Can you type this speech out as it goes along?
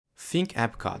Think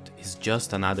Epcot is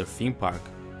just another theme park?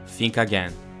 Think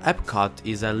again. Epcot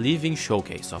is a living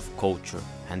showcase of culture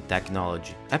and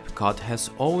technology. Epcot has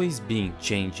always been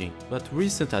changing, but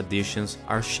recent additions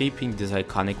are shaping this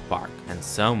iconic park, and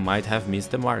some might have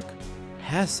missed the mark.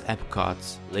 Has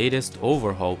Epcot's latest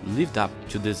overhaul lived up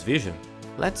to this vision?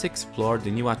 Let's explore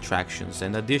the new attractions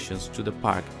and additions to the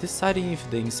park, deciding if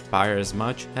they inspire as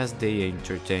much as they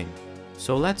entertain.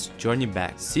 So let's journey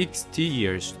back 60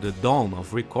 years to the dawn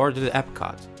of recorded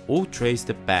Epcot. We'll trace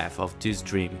the path of this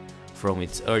dream, from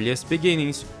its earliest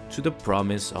beginnings to the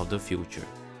promise of the future.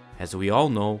 As we all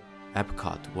know,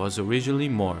 Epcot was originally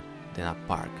more than a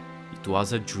park. It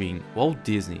was a dream. Walt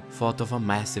Disney thought of a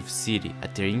massive city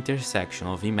at the intersection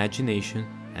of imagination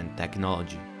and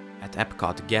technology. At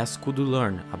Epcot, guests could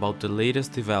learn about the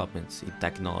latest developments in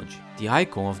technology. The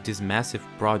icon of this massive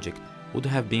project would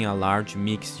have been a large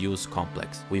mixed-use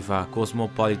complex with a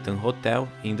cosmopolitan hotel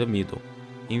in the middle,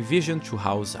 envisioned to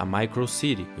house a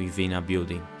micro-city within a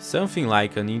building, something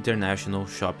like an international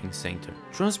shopping center.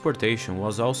 Transportation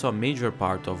was also a major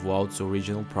part of Walt's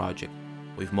original project,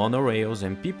 with monorails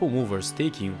and people movers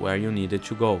taking where you needed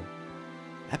to go.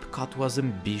 Epcot was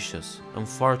ambitious.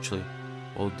 Unfortunately,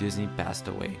 Walt Disney passed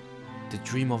away. The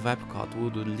dream of Epcot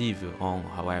would live on,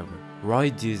 however.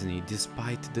 Roy Disney,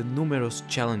 despite the numerous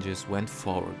challenges, went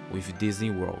forward with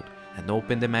Disney World and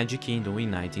opened the Magic Kingdom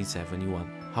in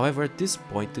 1971. However, at this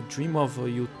point, the dream of a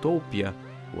utopia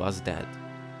was dead.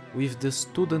 With the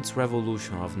Students'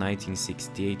 Revolution of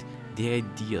 1968, the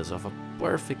ideas of a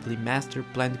perfectly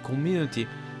master-planned community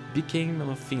became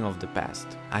a thing of the past.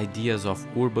 Ideas of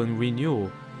urban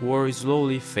renewal were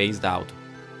slowly phased out.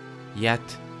 Yet,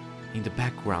 in the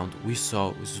background, we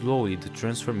saw slowly the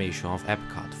transformation of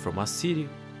Epcot from a city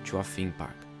to a theme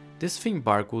park. This theme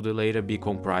park would later be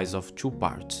comprised of two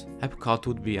parts. Epcot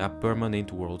would be a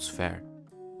permanent World's Fair.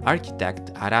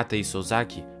 Architect Arata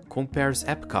Isozaki compares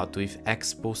Epcot with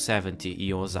Expo 70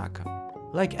 in Osaka.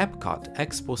 Like Epcot,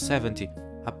 Expo 70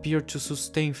 appeared to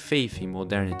sustain faith in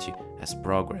modernity as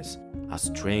progress. A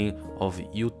strain of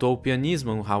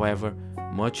utopianism, however,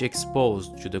 much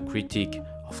exposed to the critique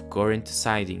of current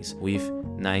sidings with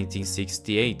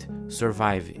 1968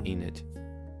 survive in it.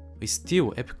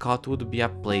 Still, Epcot would be a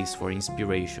place for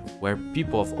inspiration, where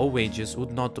people of all ages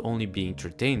would not only be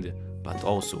entertained, but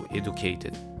also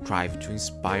educated, thrive to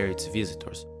inspire its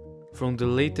visitors. From the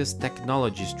latest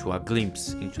technologies to a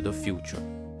glimpse into the future,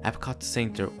 Epcot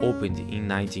Center opened in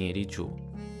 1982.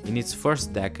 In its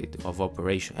first decade of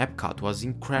operation, Epcot was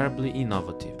incredibly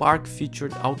innovative. The park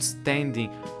featured outstanding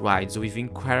rides with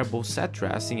incredible set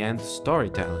dressing and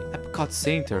storytelling. Epcot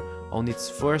Center, on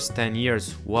its first 10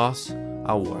 years, was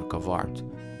a work of art.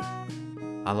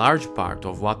 A large part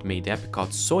of what made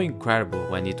Epcot so incredible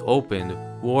when it opened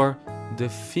were the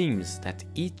themes that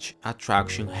each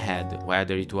attraction had,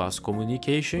 whether it was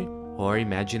communication or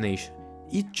imagination.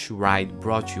 Each ride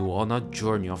brought you on a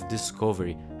journey of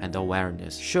discovery and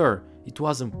awareness. Sure, it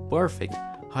wasn't perfect,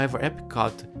 however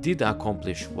Epcot did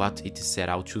accomplish what it set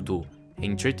out to do: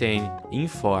 entertain,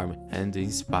 inform, and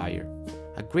inspire.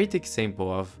 A great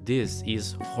example of this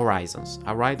is Horizons,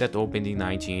 a ride that opened in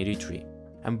 1983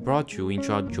 and brought you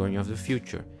into a journey of the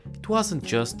future. It wasn't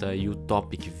just a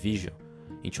utopic vision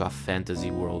into a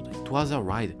fantasy world, it was a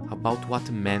ride about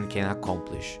what man can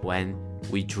accomplish when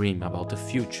we dream about the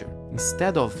future.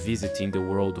 Instead of visiting the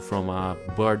world from a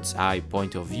bird's eye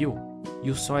point of view,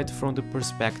 you saw it from the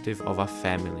perspective of a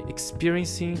family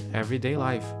experiencing everyday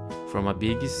life, from a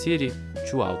big city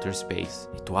to outer space.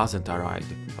 It wasn't a ride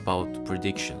about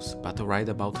predictions, but a ride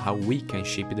about how we can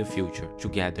shape the future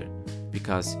together,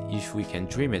 because if we can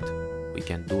dream it, we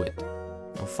can do it.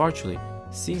 Unfortunately,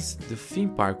 since the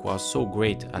theme park was so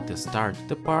great at the start,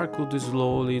 the park would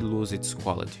slowly lose its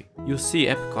quality. You see,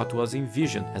 Epcot was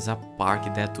envisioned as a park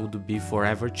that would be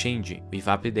forever changing, with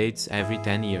updates every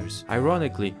 10 years.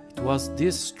 Ironically, it was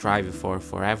this strive for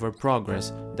forever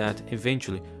progress that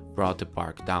eventually brought the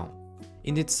park down.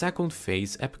 In its second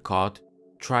phase, Epcot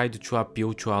tried to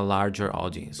appeal to a larger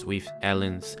audience with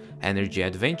Ellen's Energy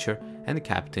Adventure and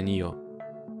Captain EO.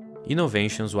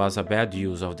 Innovations was a bad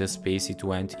use of the space it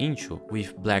went into,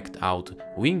 with blacked out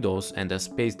windows and a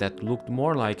space that looked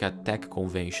more like a tech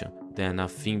convention than a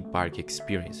theme park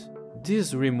experience.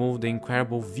 This removed the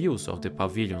incredible views of the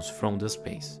pavilions from the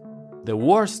space. The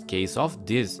worst case of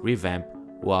this revamp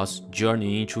was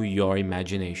Journey into Your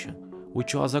Imagination,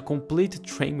 which was a complete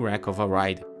train wreck of a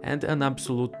ride and an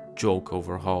absolute joke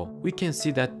overhaul. We can see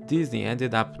that Disney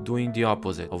ended up doing the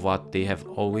opposite of what they have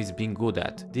always been good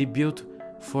at. They built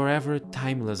forever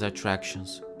timeless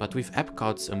attractions. But with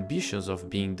Epcot's ambitions of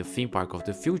being the theme park of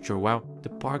the future, well, the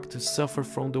park suffered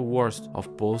from the worst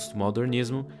of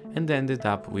postmodernism and ended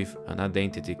up with an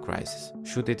identity crisis.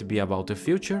 Should it be about the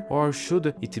future, or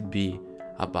should it be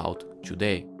about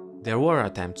today? There were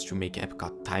attempts to make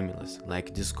Epcot timeless,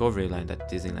 like Discoveryland at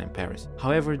Disneyland Paris.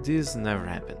 However, this never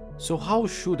happened. So how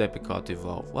should Epcot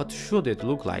evolve? What should it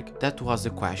look like? That was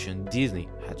the question Disney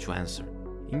had to answer.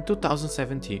 In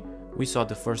 2017, we saw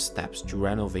the first steps to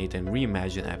renovate and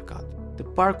reimagine Epcot. The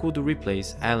park would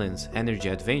replace Ellen's Energy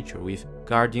Adventure with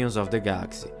Guardians of the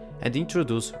Galaxy and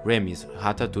introduce Remy's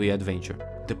Ratatouille Adventure.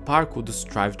 The park would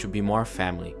strive to be more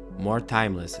family, more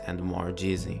timeless, and more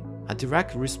Disney. A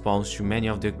direct response to many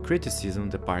of the criticism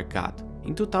the park got.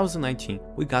 In 2019,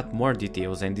 we got more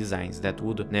details and designs that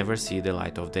would never see the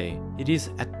light of day. It is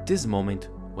at this moment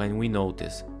when we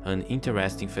notice an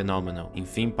interesting phenomenon in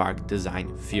theme park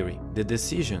design theory. The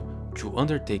decision to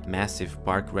undertake massive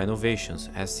park renovations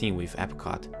as seen with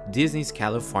Epcot, Disney's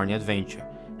California Adventure,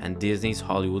 and Disney's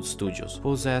Hollywood Studios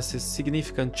possesses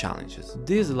significant challenges.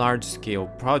 These large-scale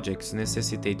projects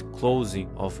necessitate closing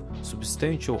of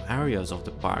substantial areas of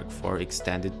the park for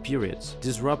extended periods,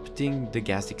 disrupting the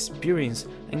guest experience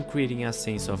and creating a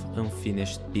sense of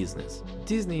unfinished business.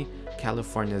 Disney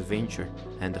California Adventure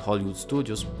and Hollywood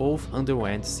Studios both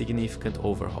underwent significant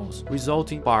overhauls,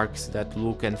 resulting in parks that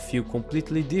look and feel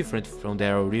completely different from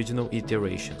their original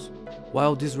iterations.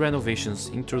 While these renovations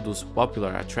introduced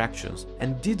popular attractions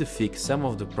and did fix some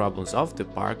of the problems of the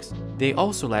parks, they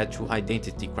also led to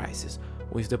identity crisis,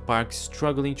 with the parks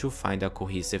struggling to find a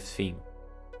cohesive theme.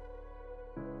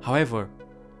 However,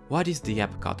 what is the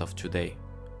Epcot of today?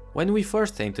 When we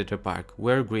first entered the park,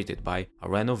 we were greeted by a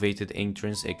renovated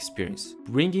entrance experience,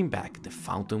 bringing back the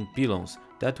fountain pylons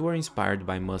that were inspired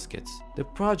by muskets. The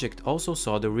project also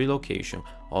saw the relocation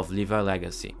of Live a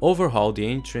Legacy. Overall, the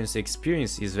entrance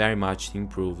experience is very much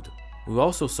improved. We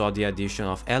also saw the addition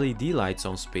of LED lights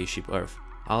on Spaceship Earth,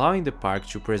 allowing the park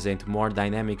to present more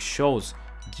dynamic shows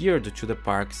geared to the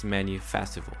park's many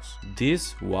festivals.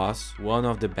 This was one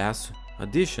of the best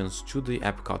additions to the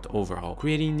Epcot overhaul,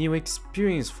 creating new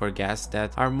experience for guests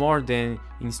that are more than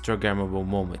Instagrammable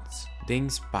moments. They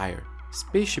inspire.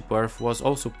 Spaceship Earth was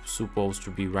also supposed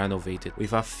to be renovated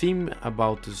with a theme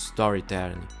about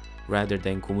storytelling rather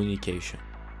than communication.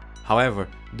 However,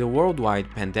 the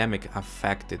worldwide pandemic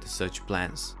affected such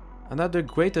plans. Another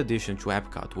great addition to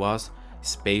Epcot was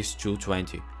Space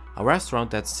 220, a restaurant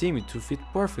that seemed to fit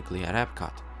perfectly at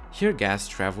Epcot. Here guests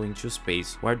travel into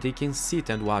space where they can sit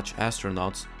and watch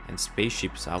astronauts and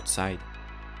spaceships outside.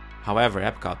 However,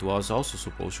 Epcot was also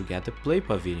supposed to get a Play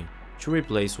Pavilion to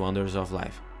replace Wonders of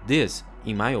Life. This,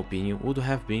 in my opinion, would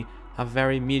have been a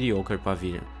very mediocre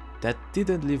pavilion that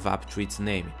didn't live up to its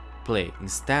name, Play.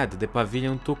 Instead, the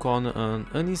pavilion took on an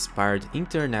uninspired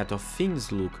Internet of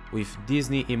Things look with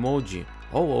Disney emoji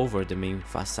all over the main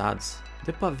facades.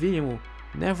 The pavilion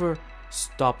never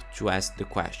stopped to ask the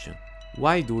question,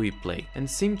 why do we play? And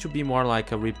seemed to be more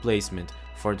like a replacement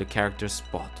for the character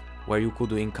spot, where you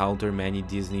could encounter many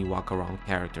Disney walk-around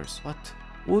characters. But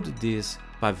would this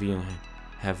pavilion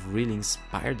have really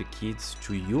inspired the kids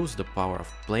to use the power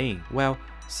of playing? Well,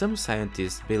 some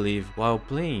scientists believe while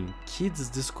playing, kids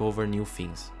discover new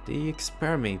things. They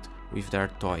experiment with their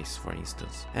toys, for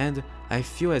instance. And I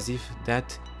feel as if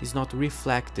that is not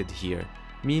reflected here,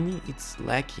 meaning it's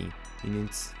lacking in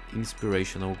its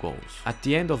inspirational goals. At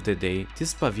the end of the day,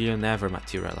 this pavilion never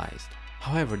materialized.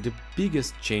 However, the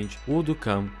biggest change would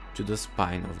come to the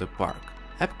spine of the park.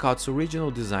 Epcot's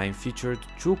original design featured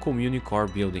two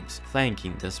CommuniCore buildings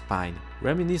flanking the spine,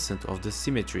 reminiscent of the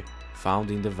symmetry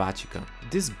found in the Vatican.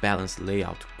 This balanced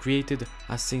layout created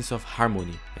a sense of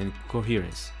harmony and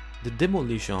coherence. The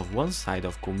demolition of one side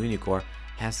of CommuniCore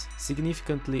has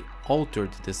significantly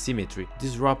altered the symmetry,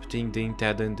 disrupting the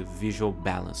intended visual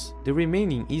balance. The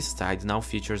remaining east side now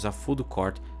features a food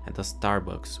court and a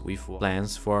Starbucks with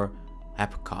plans for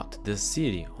Epcot, the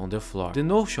city on the floor. The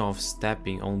notion of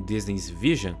stepping on Disney's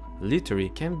vision literally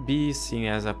can be seen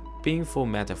as a painful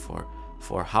metaphor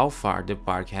for how far the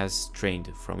park has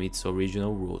strayed from its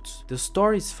original roots. The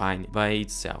story is fine by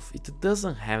itself. It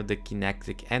doesn't have the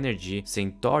kinetic energy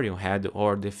Centurion had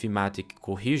or the thematic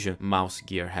cohesion Mouse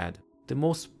Gear had. The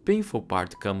most painful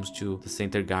part comes to the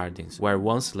Center Gardens, where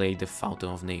once lay the Fountain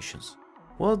of Nations.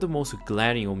 One of the most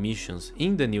glaring omissions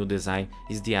in the new design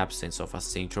is the absence of a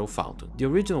central fountain. The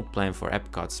original plan for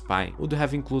Epcot's spine would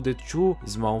have included two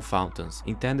small fountains,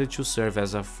 intended to serve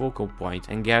as a focal point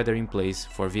and gathering place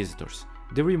for visitors.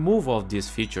 The removal of these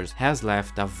features has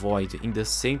left a void in the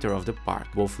center of the park,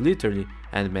 both literally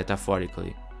and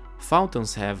metaphorically.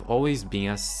 Fountains have always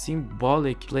been a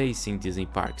symbolic place in Disney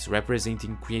parks,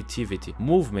 representing creativity,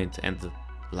 movement, and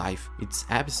life. Its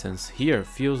absence here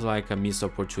feels like a missed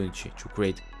opportunity to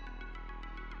create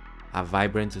a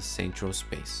vibrant central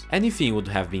space. Anything would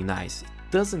have been nice.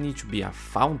 It doesn't need to be a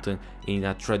fountain in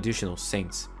a traditional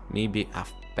sense, maybe a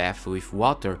bath with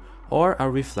water or a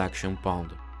reflection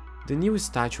pond. The new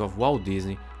statue of Walt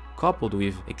Disney, coupled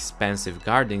with expansive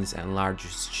gardens and large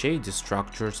shade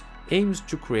structures, aims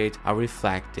to create a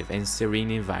reflective and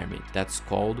serene environment that's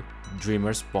called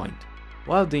Dreamer's Point.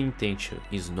 While the intention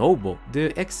is noble,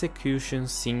 the execution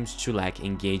seems to lack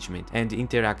engagement and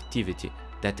interactivity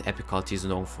that Epcot is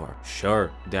known for.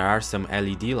 Sure, there are some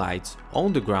LED lights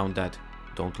on the ground that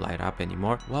don't light up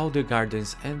anymore, while the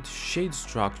gardens and shade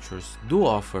structures do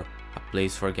offer a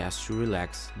place for guests to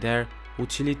relax, their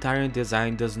utilitarian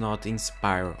design does not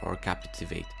inspire or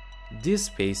captivate. These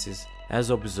spaces, as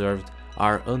observed,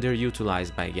 are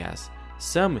underutilized by guests,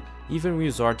 some even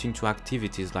resorting to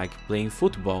activities like playing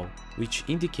football, which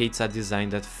indicates a design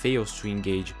that fails to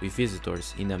engage with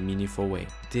visitors in a meaningful way.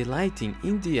 The lighting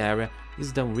in the area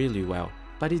is done really well,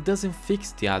 but it doesn't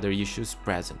fix the other issues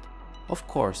present. Of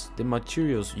course, the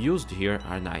materials used here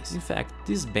are nice. In fact,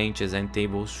 these benches and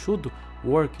tables should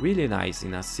work really nice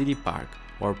in a city park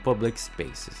or public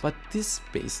spaces, but this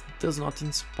space does not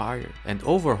inspire. And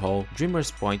overall, Dreamer's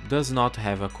Point does not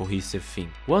have a cohesive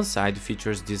theme. One side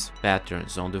features these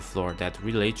patterns on the floor that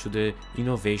relate to the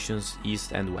innovations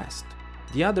east and west.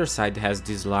 The other side has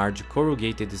these large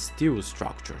corrugated steel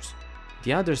structures.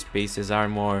 The other spaces are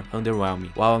more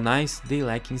underwhelming. While nice, they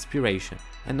lack inspiration,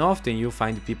 and often you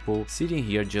find people sitting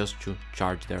here just to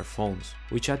charge their phones,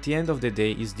 which at the end of the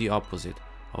day is the opposite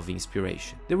of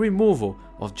inspiration. The removal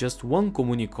of just one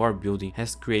CommuniCore building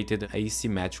has created a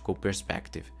symmetrical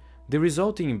perspective. The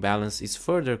resulting imbalance is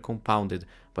further compounded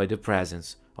by the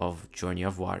presence of Journey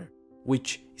of Water,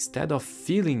 which, instead of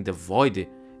filling the void,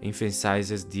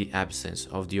 emphasizes the absence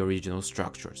of the original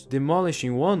structures.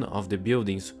 Demolishing one of the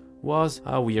buildings was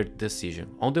a weird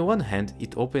decision. On the one hand,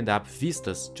 it opened up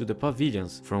vistas to the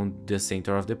pavilions from the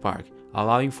center of the park,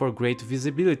 allowing for great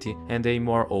visibility and a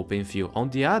more open view. On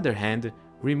the other hand,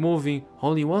 removing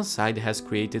only one side has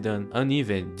created an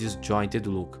uneven, disjointed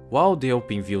look. While the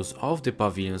open views of the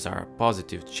pavilions are a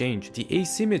positive change, the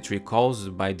asymmetry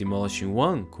caused by demolishing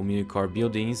one CommuniCore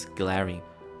building is glaring.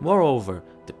 Moreover,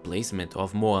 the placement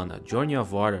of Moana, Journey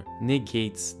of Water,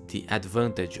 negates the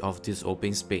advantage of this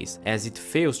open space, as it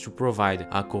fails to provide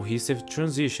a cohesive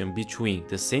transition between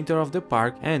the center of the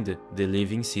park and the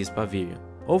Living Seas Pavilion.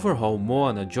 Overall,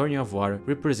 Moana, Journey of Water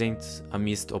represents a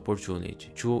missed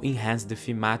opportunity to enhance the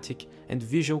thematic and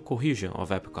visual cohesion of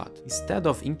Epcot. Instead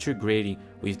of integrating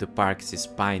with the park's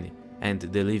spine and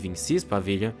the Living Seas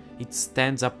Pavilion, it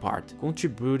stands apart,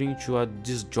 contributing to a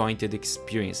disjointed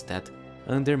experience that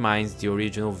undermines the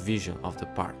original vision of the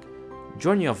park.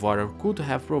 Journey of Water could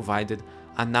have provided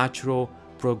a natural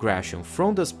progression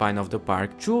from the spine of the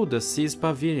park to the Seas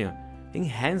Pavilion,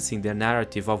 enhancing the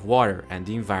narrative of water and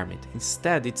the environment.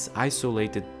 Instead, its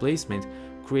isolated placement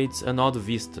creates an odd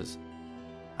vistas.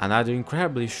 Another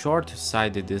incredibly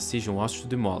short-sighted decision was to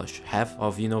demolish half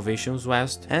of Innovations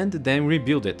West and then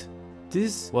rebuild it.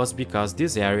 This was because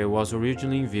this area was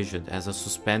originally envisioned as a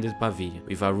suspended pavilion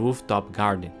with a rooftop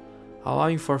garden,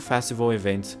 allowing for festival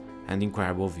events and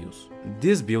incredible views.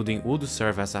 This building would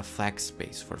serve as a flex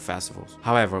space for festivals.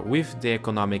 However, with the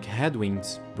economic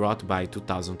headwinds brought by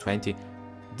 2020,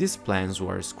 these plans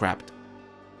were scrapped.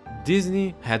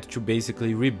 Disney had to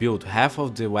basically rebuild half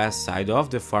of the west side of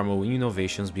the former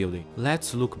Innovations building.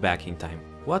 Let's look back in time.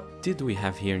 What did we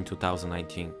have here in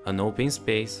 2019? An open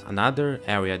space, another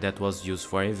area that was used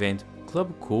for event,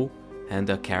 Club Cool, and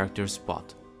a character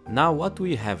spot. Now what do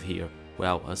we have here?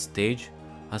 Well, a stage,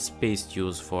 a space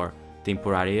used for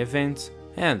temporary events,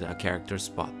 and a character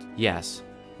spot. Yes,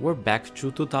 we're back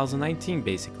to 2019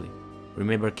 basically.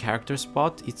 Remember character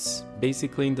spot? It's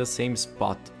basically in the same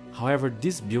spot. However,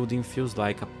 this building feels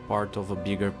like a part of a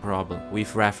bigger problem,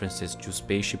 with references to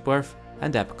Spaceship Earth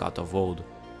and Epcot of old.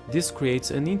 This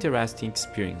creates an interesting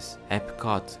experience,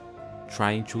 Epcot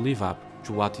trying to live up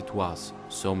to what it was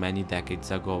so many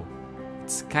decades ago.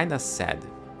 It's kinda sad.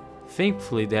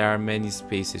 Thankfully, there are many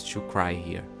spaces to cry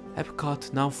here.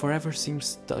 Epcot now forever seems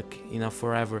stuck in a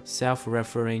forever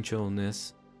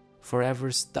self-referentialness,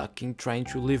 forever stuck in trying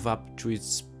to live up to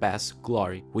its past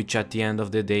glory, which at the end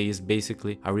of the day is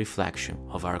basically a reflection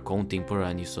of our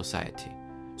contemporary society.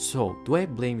 So, do I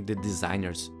blame the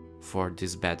designers for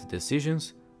these bad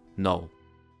decisions? No.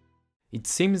 It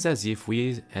seems as if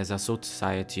we as a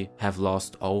society have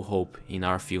lost all hope in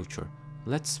our future.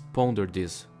 Let's ponder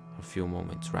this a few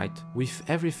moments, right? With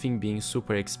everything being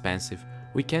super expensive,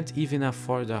 we can't even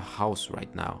afford a house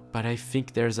right now. But I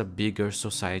think there's a bigger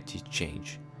society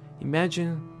change.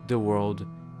 Imagine the world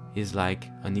is like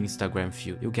an Instagram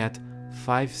feed. You get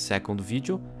 5-second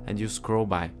video and you scroll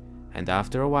by, and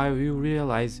after a while you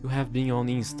realize you have been on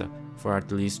Insta for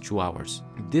at least 2 hours.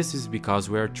 This is because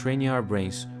we are training our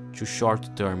brains to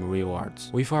short-term rewards.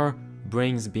 With our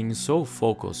brains being so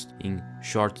focused in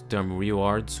short-term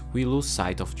rewards, we lose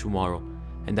sight of tomorrow.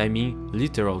 And I mean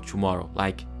literal tomorrow,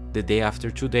 like the day after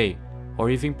today, or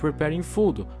even preparing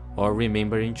food, or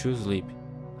remembering to sleep.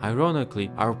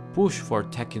 Ironically, our push for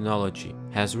technology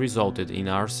has resulted in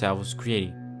ourselves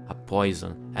creating a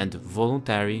poison and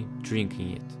voluntarily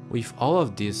drinking it. With all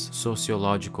of this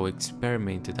sociological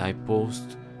experiment, I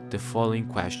posed the following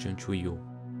question to you.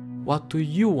 What do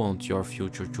you want your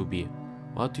future to be?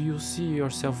 What do you see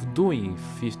yourself doing in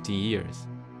 50 years?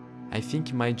 I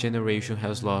think my generation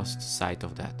has lost sight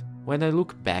of that. When I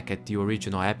look back at the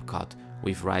original Epcot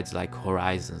with rides like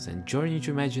Horizons and Journey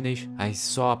into Imagination, I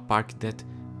saw a park that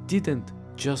didn't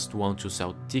just want to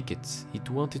sell tickets, it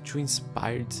wanted to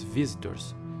inspire its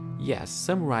visitors. Yes,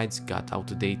 some rides got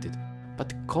outdated, but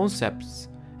the concepts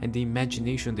and the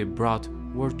imagination they brought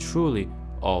were truly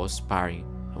awe-inspiring.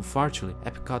 Unfortunately,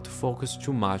 Epcot focused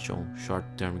too much on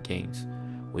short-term gains,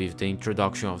 with the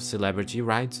introduction of celebrity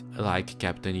rides like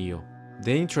Captain EO.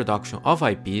 The introduction of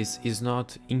IPs is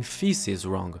not in thesis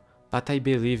wrong, but I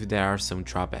believe there are some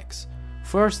drawbacks.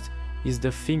 First is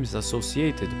the themes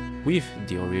associated with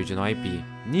the original IP.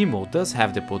 Nemo does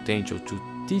have the potential to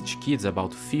teach kids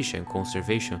about fish and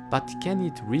conservation, but can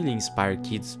it really inspire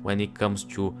kids when it comes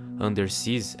to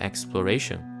undersea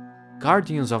exploration?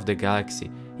 Guardians of the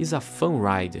Galaxy is a fun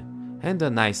ride and a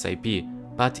nice IP,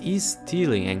 but is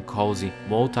stealing and causing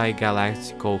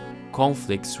multi-galactical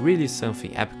conflicts really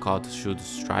something Epcot should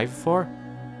strive for?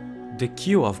 The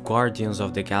queue of Guardians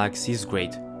of the Galaxy is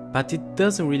great, but it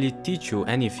doesn't really teach you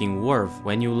anything worth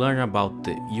when you learn about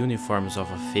the uniforms of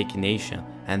a fake nation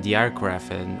and the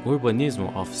aircraft and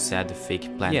urbanism of said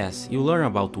fake planet. Yes, you learn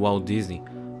about Walt Disney,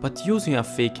 but using a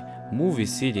fake movie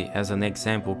city as an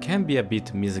example can be a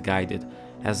bit misguided,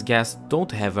 as guests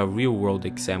don't have a real-world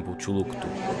example to look to.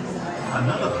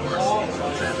 Another part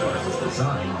of that art was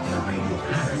designed in a radial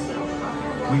pattern.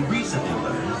 We recently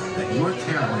learned that your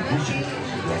terrible vision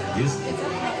of Walt Disney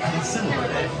had a similar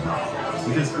pattern,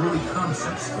 because early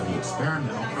concepts for the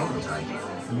experimental prototype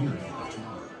communicated to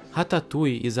us.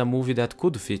 Ratatouille is a movie that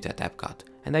could fit at Epcot,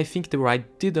 and I think the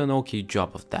ride did an okay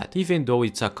job of that, even though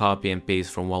it's a copy and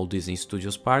paste from Walt Disney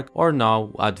Studios Park or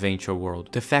now Adventure World.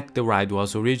 The fact the ride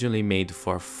was originally made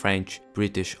for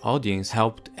French-British audience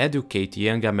helped educate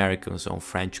young Americans on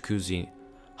French cuisine.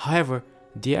 However,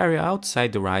 the area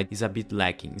outside the ride is a bit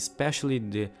lacking, especially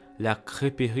the La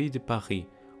Crêperie de Paris,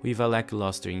 with a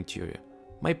lackluster interior.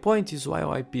 My point is,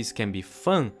 while IPs can be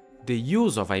fun, the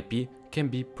use of IP can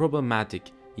be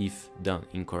problematic if done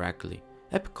incorrectly.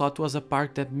 Epcot was a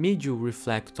park that made you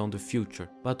reflect on the future,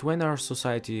 but when our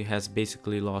society has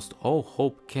basically lost all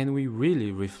hope, can we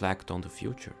really reflect on the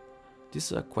future?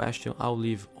 This is a question I'll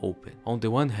leave open. On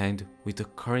the one hand, with the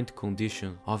current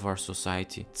condition of our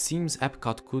society, it seems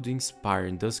Epcot could inspire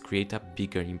and thus create a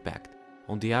bigger impact.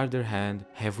 On the other hand,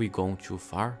 have we gone too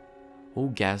far? Will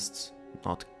guests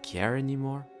not care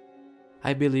anymore?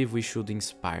 I believe we should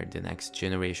inspire the next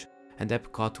generation, and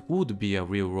Epcot would be a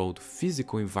real-world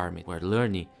physical environment where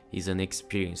learning is an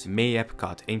experience. May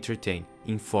Epcot entertain,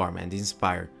 inform and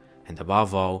inspire, and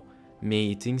above all,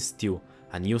 may it instill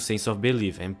a new sense of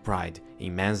belief and pride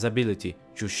in man's ability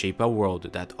to shape a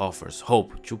world that offers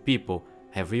hope to people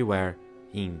everywhere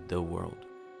in the world.